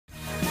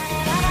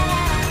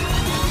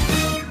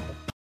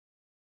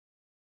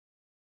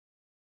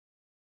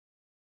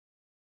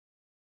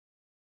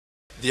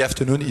The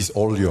afternoon is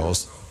all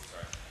yours.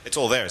 It's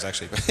all theirs,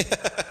 actually.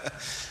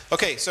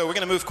 Okay, so we're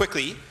going to move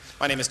quickly.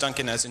 My name is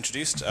Duncan, as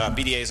introduced.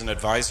 BDA is an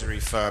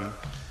advisory firm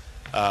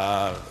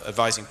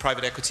advising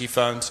private equity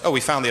funds. Oh,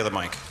 we found the other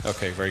mic.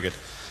 Okay, very good.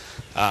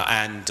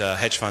 And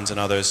hedge funds and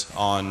others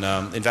on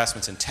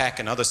investments in tech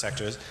and other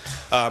sectors.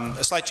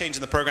 A slight change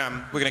in the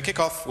program. We're going to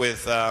kick off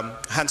with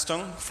Hans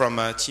Tung from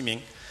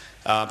Qiming,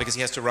 because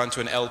he has to run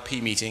to an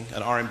LP meeting,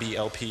 an RMB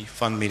LP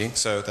fund meeting,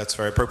 so that's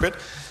very appropriate.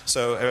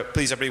 So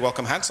please, everybody,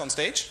 welcome Hans on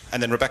stage,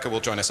 and then Rebecca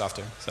will join us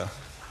after. So,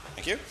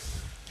 thank you.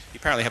 You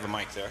apparently have a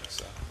mic there.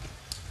 So.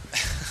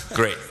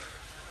 Great.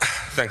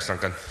 Thanks,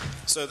 Duncan.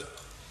 So,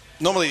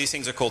 normally these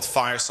things are called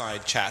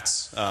fireside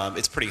chats.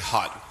 It's pretty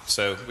hot,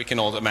 so we can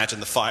all imagine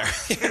the fire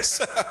here.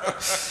 So,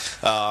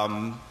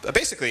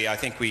 basically, I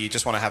think we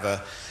just want to have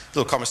a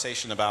little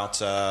conversation about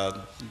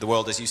the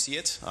world as you see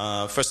it.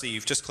 Firstly,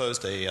 you've just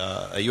closed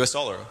a US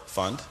dollar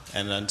fund,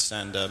 and I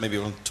understand maybe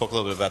we'll talk a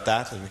little bit about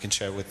that, and we can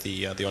share with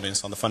the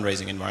audience on the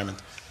fundraising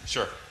environment.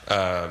 Sure.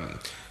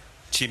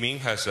 Qiming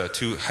has had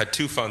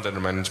two funds under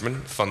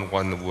management. Fund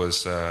 1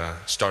 was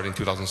started in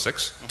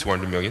 2006,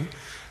 200 million.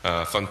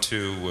 Fund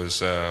 2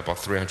 was about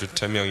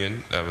 310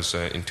 million. That was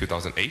in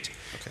 2008,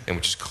 okay. And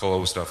we just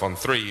closed Fund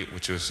 3,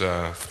 which was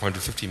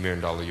 $450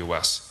 million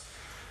US.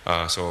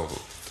 So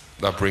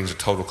that brings the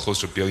total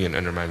close to $1 billion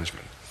under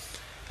management.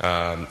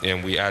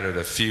 And we added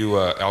a few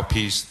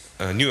LPs,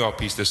 new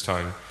LPs this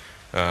time,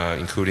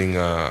 including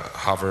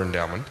Harvard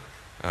Endowment,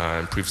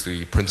 and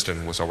previously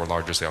Princeton was our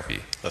largest LP.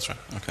 That's right.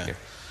 Okay. Yeah.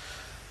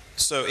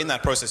 So in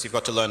that process, you've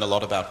got to learn a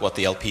lot about what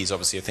the LPs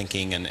obviously are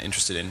thinking and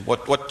interested in.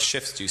 What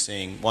shifts do you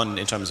see, one,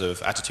 in terms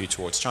of attitude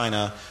towards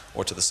China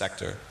or to the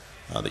sector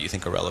that you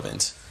think are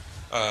relevant?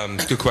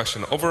 Good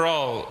question.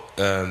 Overall,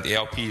 the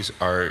LPs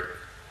are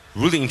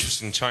really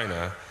interested in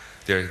China.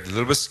 They're a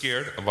little bit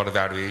scared about the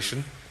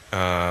valuation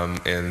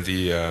and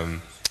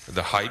the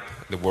hype,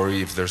 the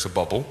worry if there's a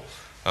bubble,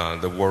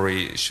 the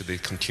worry should they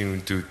continue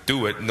to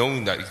do it,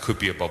 knowing that it could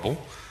be a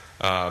bubble.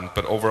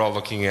 But overall,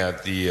 looking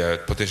at the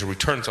potential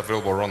returns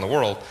available around the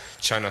world,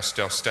 China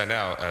still stands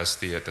out as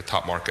the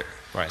top market.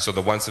 Right. So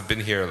the ones that have been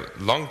here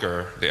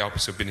longer, the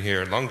LPs who have been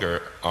here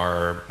longer,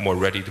 are more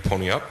ready to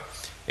pony up,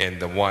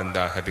 and the ones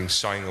that have been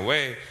shying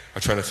away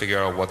are trying to figure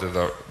out whether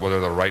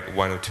the right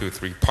 1 or 2 or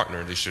 3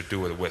 partner they should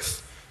do it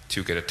with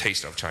to get a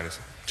taste of China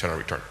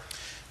return.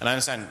 And I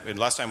understand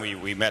last time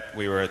we met,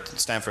 we were at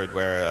Stanford,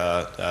 where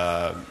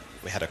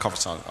we had a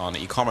conference on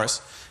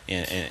e-commerce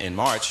in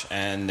March,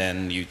 and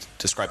then you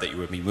described that you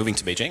would be moving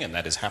to Beijing, and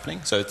that is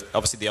happening. So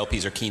obviously the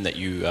LPs are keen that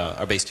you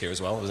are based here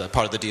as well. Was that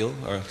part of the deal?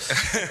 Or?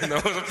 No,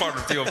 it wasn't part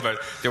of the deal, but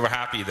they were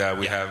happy that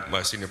we have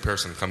a senior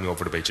person coming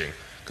over to Beijing,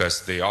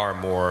 because they are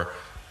more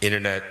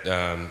internet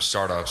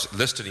startups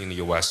listed in the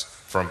US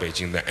from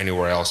Beijing than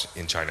anywhere else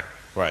in China.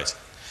 Right.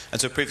 And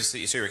so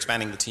previously, so you're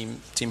expanding the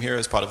team here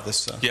as part of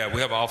this? Yeah,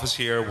 we have an office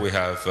here. We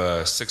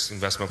have 6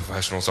 investment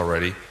professionals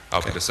already.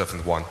 I'll be the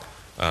 7th one.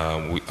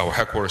 Our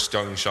headquarters is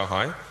still in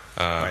Shanghai,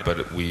 right.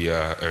 But we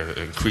are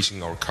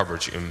increasing our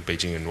coverage in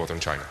Beijing and northern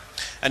China.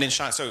 And in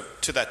Shanghai, so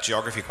to that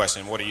geography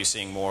question, what are you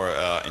seeing more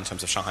in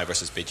terms of Shanghai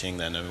versus Beijing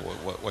then? And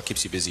what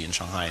keeps you busy in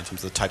Shanghai in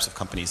terms of the types of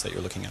companies that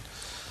you're looking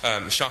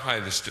at?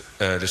 Shanghai,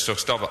 there's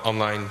still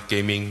online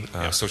gaming,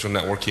 social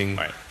networking,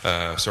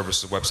 right.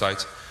 Services,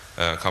 websites,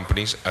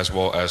 companies, as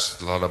well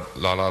as a lot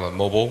of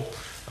mobile,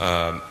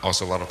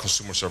 also a lot of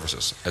consumer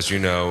services. As you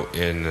know,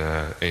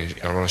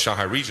 around the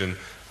Shanghai region,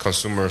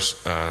 consumer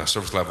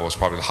service level is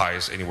probably the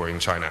highest anywhere in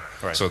China.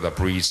 Right. So that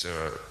breeds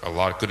a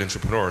lot of good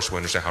entrepreneurs who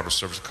understand how to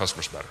service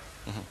customers better.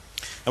 Mm-hmm.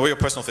 And what are your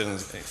personal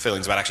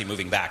feelings about actually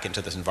moving back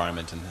into this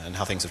environment and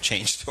how things have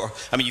changed? Or,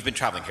 I mean, you've been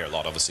traveling here a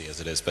lot, obviously, as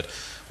it is, but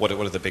what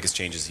are the biggest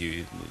changes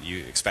you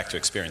expect to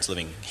experience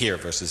living here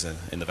versus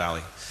in the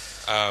Valley?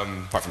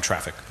 Apart from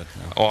traffic. But,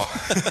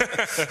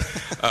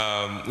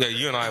 yeah,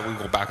 you and I, we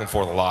go back and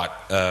forth a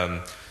lot.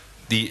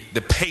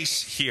 The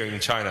pace here in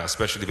China,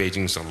 especially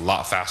Beijing, is a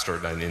lot faster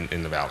than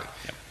in the Valley.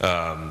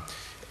 Yep.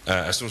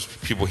 As soon as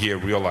people here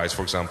realize,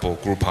 for example,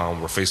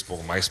 Groupon or Facebook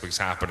or MySpace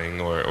happening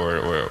or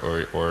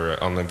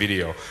online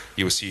video,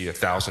 you will see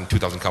 1,000,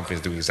 2,000 companies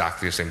doing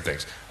exactly the same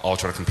things, all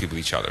trying to compete with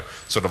each other.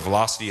 So the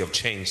velocity of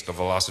change, the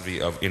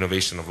velocity of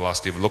innovation, the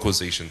velocity of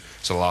localization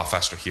is a lot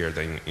faster here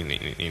than in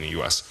the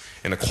US.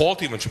 And the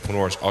quality of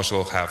entrepreneurs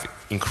also have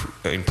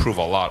improved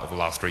a lot over the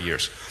last 3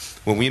 years.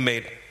 When we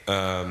made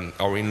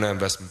our internet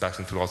investment back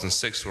in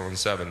 2006,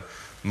 2007,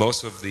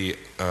 most of the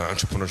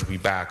entrepreneurs we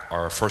back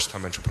are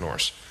first-time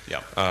entrepreneurs.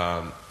 Yeah.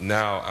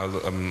 Now, I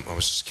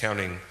was just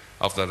counting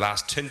of the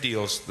last 10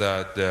 deals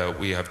that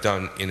we have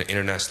done in the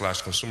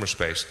internet/consumer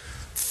space.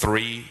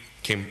 3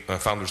 came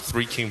from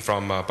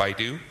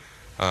Baidu,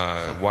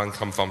 1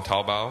 come from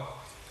Taobao,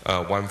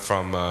 1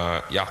 from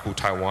Yahoo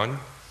Taiwan,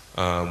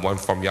 1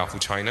 from Yahoo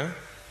China,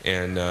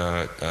 and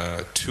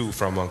 2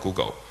 from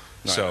Google.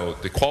 Right. So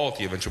the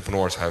quality of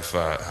entrepreneurs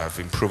have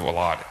improved a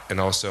lot,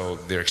 and also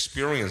their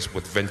experience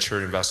with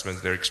venture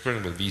investment, their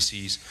experience with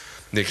VCs,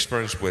 their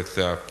experience with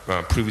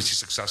previously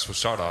successful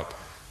startup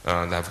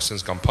that have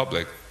since gone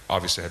public,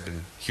 obviously have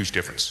been a huge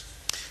difference.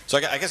 So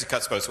I guess it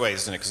cuts both ways,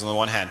 doesn't it? Because on the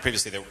one hand,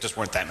 previously there just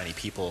weren't that many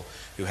people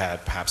who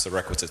had perhaps the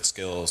requisite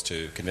skills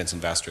to convince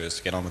investors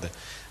to get on with it,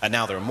 and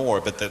now there are more.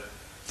 But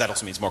that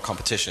also means more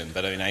competition.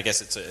 But I mean, I guess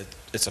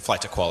it's a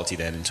flight to quality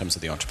then in terms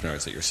of the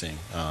entrepreneurs that you're seeing.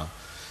 Yeah,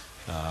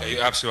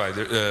 you're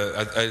absolutely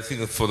right. I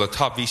think that for the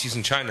top VCs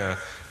in China,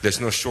 there's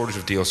no shortage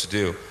of deals to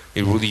do.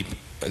 It really,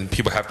 and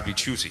people have to be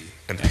choosy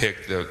and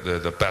pick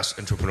the best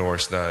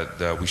entrepreneurs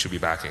that we should be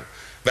backing.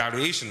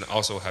 Valuation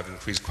also have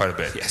increased quite a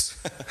bit. Yes.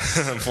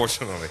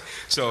 Unfortunately.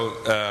 So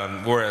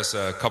whereas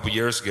a couple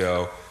years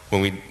ago,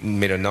 when we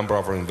made a number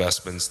of our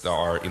investments that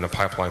are in the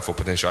pipeline for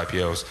potential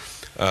IPOs,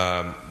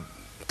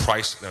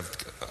 price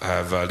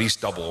have at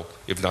least doubled,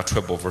 if not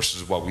tripled,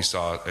 versus what we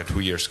saw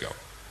 2 years ago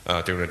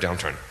during the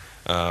downturn.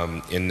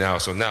 And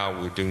now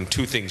we're doing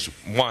two things.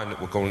 One,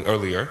 we're going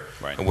earlier,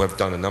 right. And we've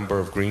done a number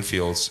of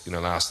greenfields in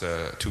the last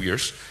 2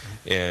 years,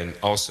 and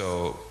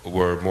also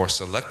we're more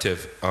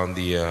selective on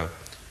the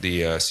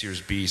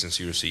Series Bs and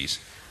Series Cs,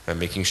 and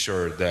making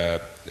sure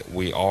that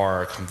we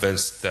are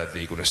convinced that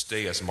they're going to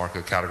stay as a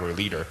market category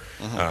leader,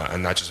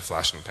 and not just a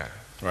flash in the pan.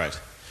 Right.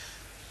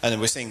 And then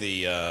we're seeing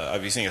are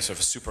you seeing a sort of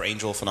a super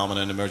angel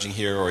phenomenon emerging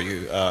here, or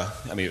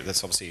I mean,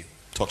 that's obviously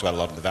talked about a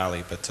lot in the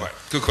Valley, but... Right.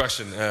 Good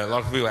question. A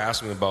lot of people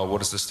ask me about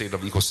what is the state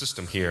of the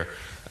ecosystem here.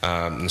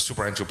 And the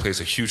super angel plays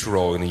a huge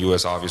role in the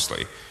U.S.,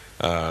 obviously.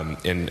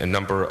 In a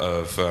number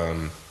of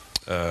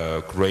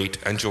great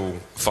angel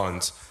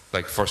funds,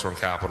 like First Round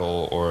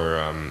Capital,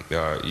 or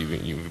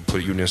you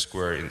put Union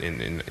Square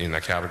in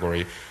that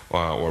category,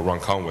 or Ron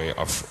Conway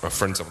are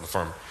friends of the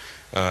firm.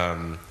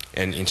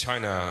 And in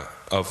China,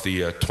 of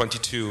the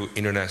 22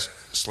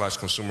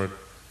 internet/consumer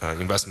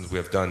investments we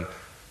have done,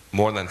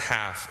 more than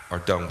half are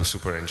done with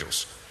super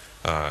angels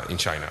in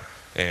China.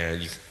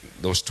 And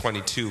those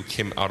 22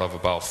 came out of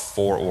about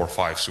 4 or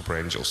 5 super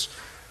angels.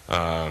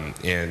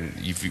 And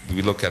if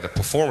we look at the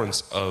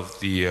performance of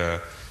the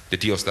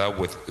deals that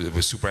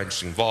with super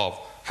angels involved,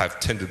 have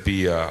tended to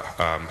be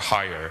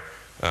higher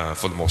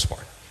for the most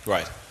part.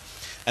 Right.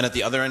 And at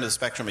the other end of the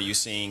spectrum, are you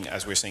seeing,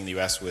 as we're seeing in the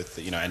U.S. with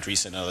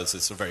Andreessen and others,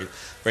 it's a very,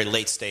 very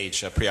late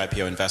stage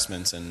pre-IPO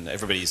investments, and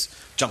everybody's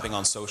jumping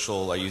on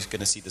social. Are you going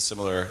to see the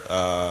similar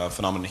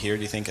phenomenon here,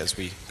 do you think, as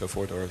we go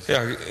forward? Or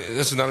yeah,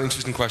 that's another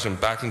interesting question.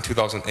 Back in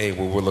 2008,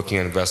 we were looking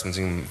at investments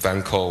in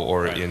Vanco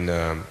or right. in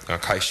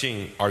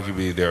Kaixin,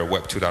 arguably they're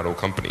Web 2.0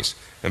 companies.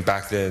 And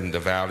back then, the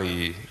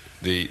Valley,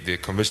 the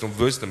conventional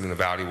wisdom in the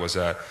Valley was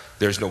that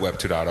there's no Web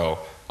 2.0.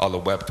 All the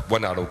Web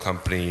 1.0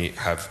 company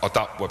have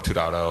adopted Web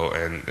 2.0,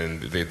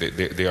 and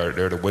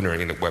they're the winner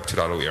in the Web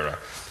 2.0 era.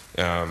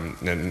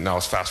 And now,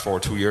 fast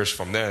forward 2 years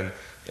from then,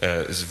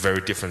 it's a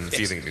very different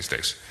feeling these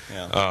days.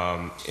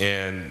 Yeah.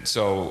 And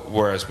so,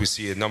 whereas we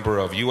see a number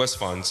of U.S.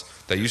 funds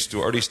that used to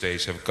do early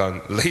stage have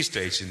gone late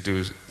stage and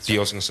do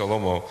deals in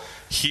Solomo,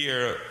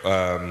 here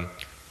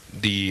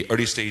the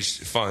early stage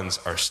funds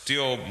are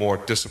still more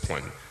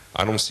disciplined.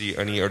 I don't see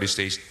any early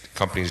stage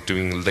companies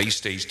doing late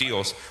stage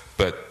deals,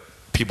 but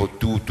people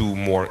do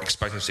more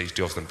expansion stage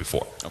deals than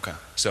before. Okay.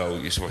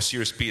 So for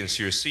Series B and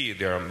Series C,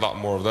 there are a lot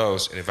more of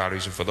those, and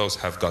evaluation for those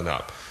have gone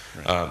up.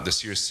 Right. The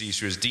Series C,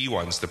 Series D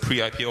ones, the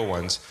pre-IPO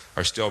ones,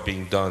 are still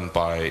being done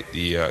by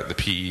the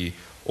PE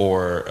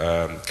or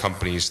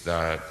companies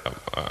that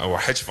or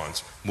hedge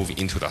funds moving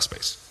into that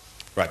space.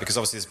 Right, because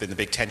obviously there's been the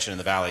big tension in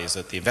the Valley is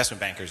that the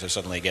investment bankers are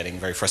suddenly getting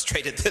very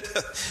frustrated that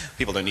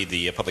people don't need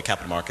the public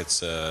capital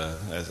markets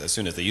as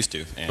soon as they used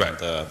to, and right.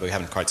 But we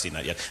haven't quite seen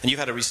that yet. And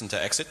you've had a recent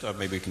exit, or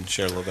maybe we can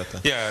share a little bit.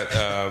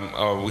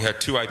 Yeah, we had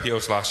 2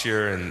 IPOs last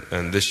year,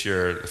 and this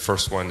year the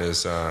first one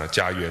is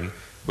Jiayuan,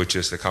 which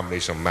is the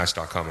combination of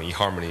Match.com and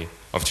eHarmony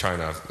of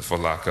China, for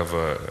lack of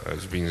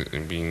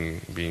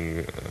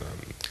being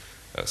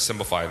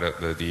simplify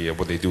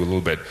what they do a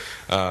little bit,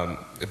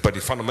 but the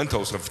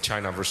fundamentals of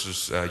China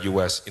versus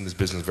U.S. in this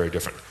business are very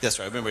different. That's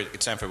right. I remember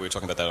at Stanford we were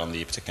talking about that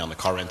particularly on the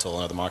car rental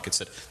and other markets.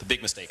 That the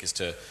big mistake is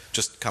to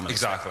just come and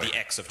the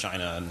X of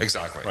China. And,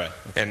 exactly. Right.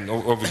 Okay. And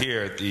over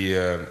here,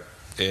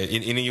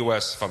 in the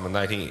U.S. from the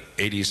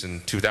 1980s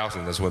and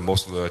 2000s, that's when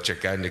most of the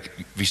gigantic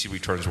VC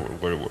returns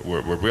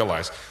were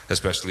realized,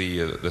 especially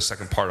the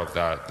second part of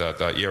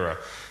that era,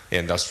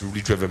 and that's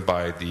really driven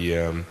by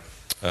the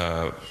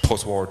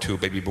post-World War II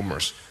baby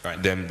boomers,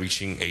 right. Them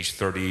reaching age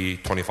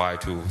 25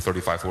 to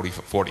 35, 40.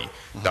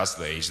 Mm-hmm. That's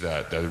the age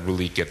that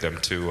really get them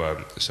to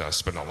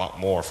spend a lot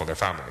more for their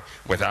family.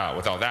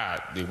 Without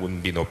that, there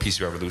wouldn't be no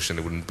PC revolution,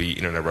 there wouldn't be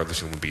internet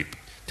revolution, there wouldn't be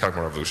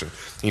telecom revolution.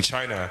 In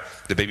China,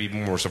 the baby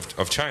boomers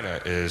of China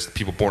is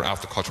people born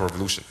after the Cultural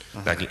Revolution,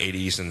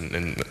 1980s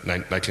and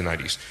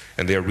 1990s.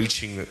 And they're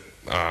reaching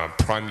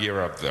prime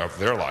year of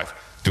their life,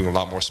 doing a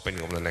lot more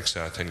spending over the next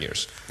 10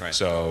 years. Right.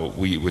 So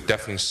we're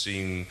definitely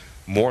seeing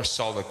more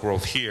solid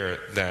growth here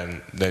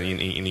than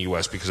in the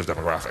U.S. because of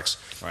demographics.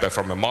 Right. But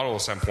from a model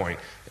standpoint,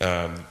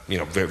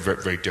 very,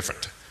 very, very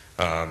different.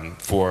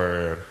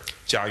 For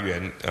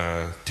Jiayuan,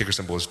 ticker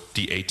symbol is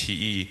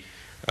DATE.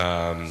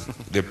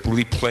 They're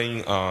really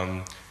playing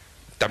on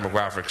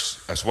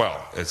demographics as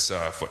well. It's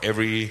for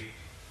every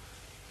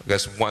I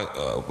guess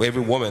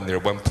every woman there,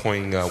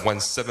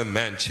 1.17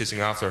 men chasing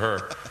after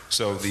her.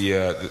 So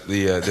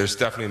there's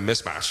definitely a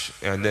mismatch.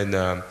 And then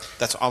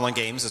that's online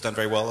games has done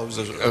very well.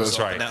 That's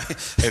right.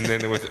 And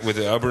then with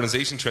the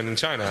urbanization trend in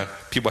China,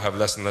 people have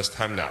less and less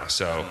time now.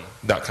 So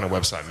that kind of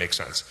website makes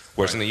sense.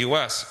 Whereas in the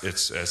U.S.,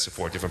 it's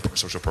for a different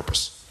social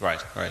purpose.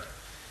 Right. Right.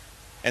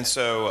 And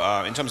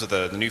so in terms of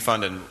the new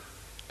fund, and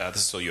this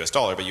is still U.S.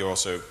 dollar, but you're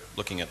also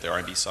looking at the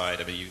RMB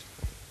side. I mean,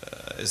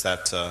 is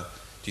that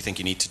do you think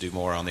you need to do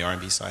more on the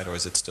RMB side, or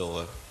is it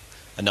still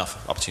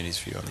enough opportunities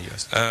for you on the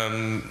U.S.?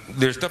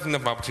 There's definitely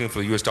enough opportunity for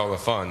the U.S. dollar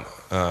fund,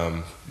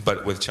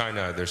 but with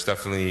China, there's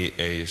definitely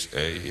a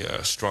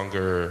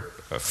stronger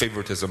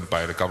favoritism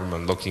by the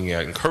government looking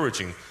at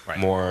encouraging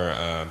more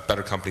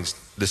better companies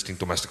listing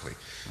domestically.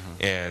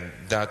 And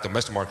that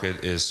domestic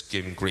market is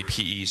giving great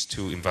PEs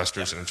to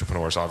investors and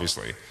entrepreneurs,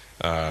 obviously.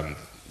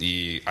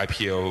 The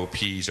IPO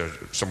PEs are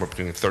somewhere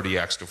between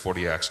 30x to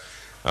 40x.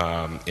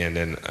 And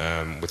then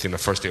within the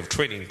first day of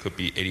trading, could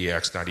be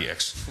 80x,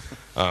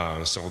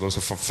 90x. So those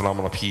are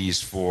phenomenal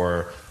P's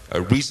for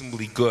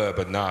reasonably good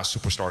but not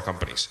superstar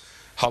companies.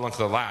 How long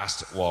could it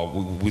last? Well,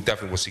 we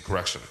definitely will see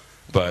correction.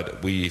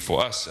 But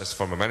for us, as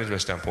from a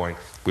management standpoint,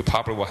 we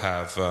probably will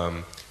have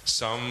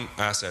some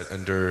asset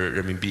under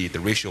RMB. The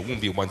ratio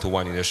won't be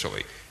 1-to-1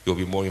 initially. It will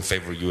be more in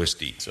favor of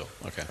USD. So,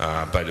 okay.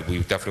 But we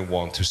definitely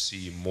want to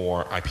see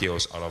more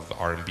IPOs out of the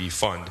RMB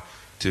fund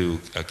to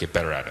get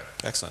better at it.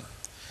 Excellent.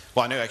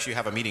 Well, I know actually you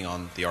have a meeting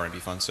on the RMB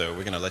fund, so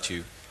we're going to let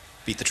you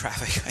beat the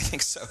traffic, I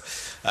think so.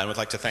 I would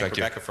like to thank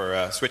Rebecca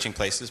for switching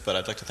places, but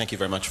I'd like to thank you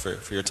very much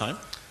for your time.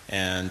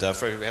 And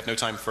we have no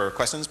time for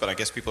questions, but I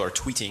guess people are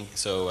tweeting,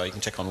 so you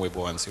can check on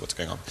Weibo and see what's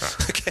going on.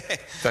 Okay.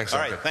 Thanks. All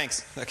right,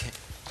 thanks. Okay.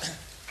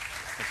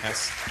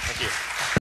 Thank you.